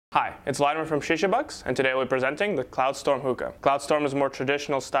Hi, it's Latimer from Shishabucks, and today we're presenting the Cloud Storm Hookah. Cloud Storm is a more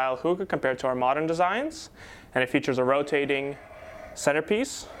traditional style hookah compared to our modern designs, and it features a rotating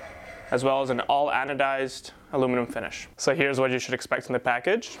centerpiece, as well as an all anodized aluminum finish. So here's what you should expect in the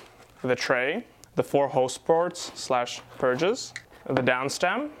package: the tray, the 4 hose ports / purges, the down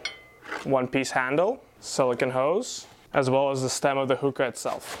stem, 1-piece handle, silicone hose, as well as the stem of the hookah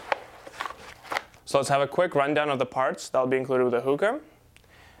itself. So let's have a quick rundown of the parts that will be included with the hookah.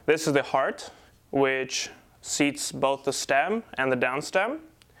 This is the heart, which seats both the stem and the down stem.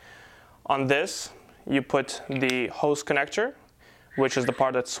 On this, you put the hose connector, which is the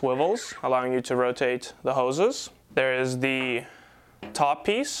part that swivels, allowing you to rotate the hoses. There is the top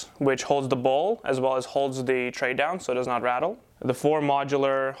piece, which holds the bowl, as well as holds the tray down so it does not rattle. The 4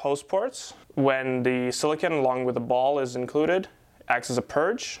 modular hose ports, when the silicone along with the ball is included, acts as a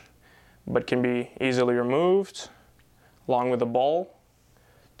purge, but can be easily removed, along with the bowl,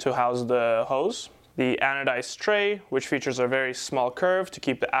 to house the hose. The anodized tray, which features a very small curve to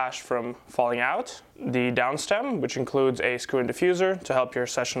keep the ash from falling out. The down stem, which includes a screw-in diffuser to help your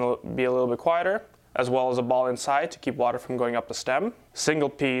session be a little bit quieter, as well as a ball inside to keep water from going up the stem. Single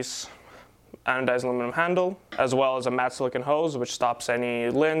piece anodized aluminum handle, as well as a matte silicone hose, which stops any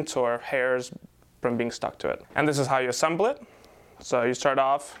lint or hairs from being stuck to it. And this is how you assemble it. So you start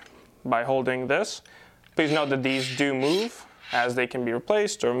off by holding this. Please note that these do move, as they can be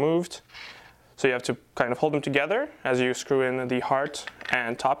replaced or moved. So you have to kind of hold them together as you screw in the heart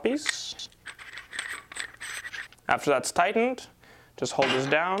and top piece. After that's tightened, just hold this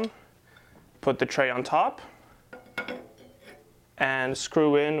down, put the tray on top, and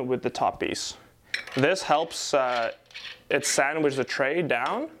screw in with the top piece. This helps it sandwich the tray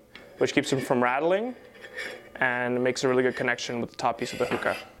down, which keeps it from rattling and makes a really good connection with the top piece of the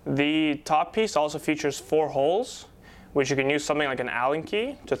hookah. The top piece also features 4 holes, which you can use something like an Allen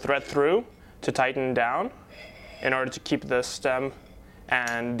key to thread through to tighten down in order to keep the stem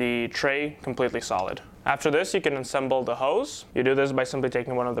and the tray completely solid. After this, you can assemble the hose. You do this by simply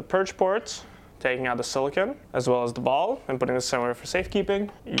taking one of the purge ports, taking out the silicone, as well as the ball, and putting this somewhere for safekeeping.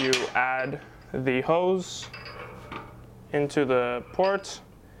 You add the hose into the port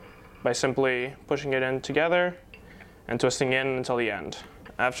by simply pushing it in together and twisting in until the end.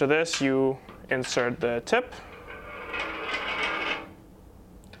 After this, you insert the tip,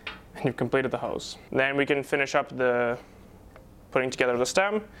 and you've completed the hose. Then we can finish up the putting together the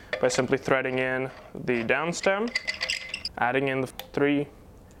stem by simply threading in the down stem, adding in the 3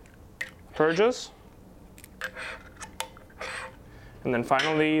 purges, and then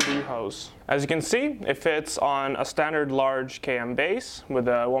finally the hose. As you can see, it fits on a standard large KM base with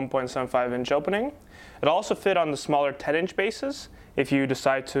a 1.75-inch opening. It also fit on the smaller 10-inch bases if you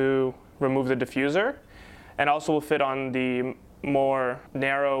decide to remove the diffuser, and also will fit on the more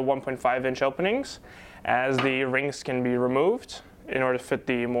narrow 1.5-inch openings, as the rings can be removed in order to fit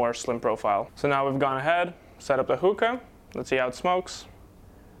the more slim profile. So now we've gone ahead, set up the hookah. Let's see how it smokes.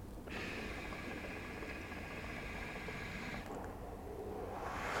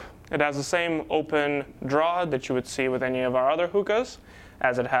 It has the same open draw that you would see with any of our other hookahs,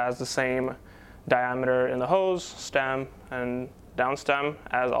 as it has the same diameter in the hose, stem, and down stem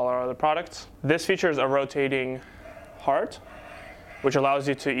as all our other products. This features a rotating heart, which allows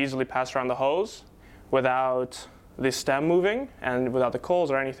you to easily pass around the hose without the stem moving and without the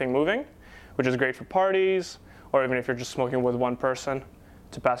coals or anything moving, which is great for parties, or even if you're just smoking with one person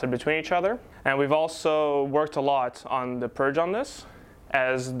to pass it between each other. And we've also worked a lot on the purge on this,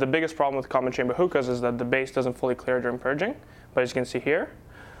 as the biggest problem with common chamber hookahs is that the base doesn't fully clear during purging. But as you can see here,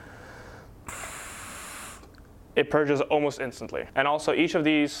 it purges almost instantly. And also each of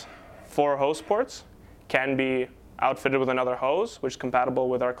these 4 hose ports can be outfitted with another hose, which is compatible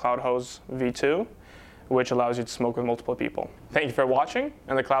with our Cloud Hose V2, which allows you to smoke with multiple people. Thank you for watching,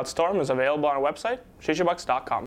 and the Cloud Storm is available on our website, shishabucks.com.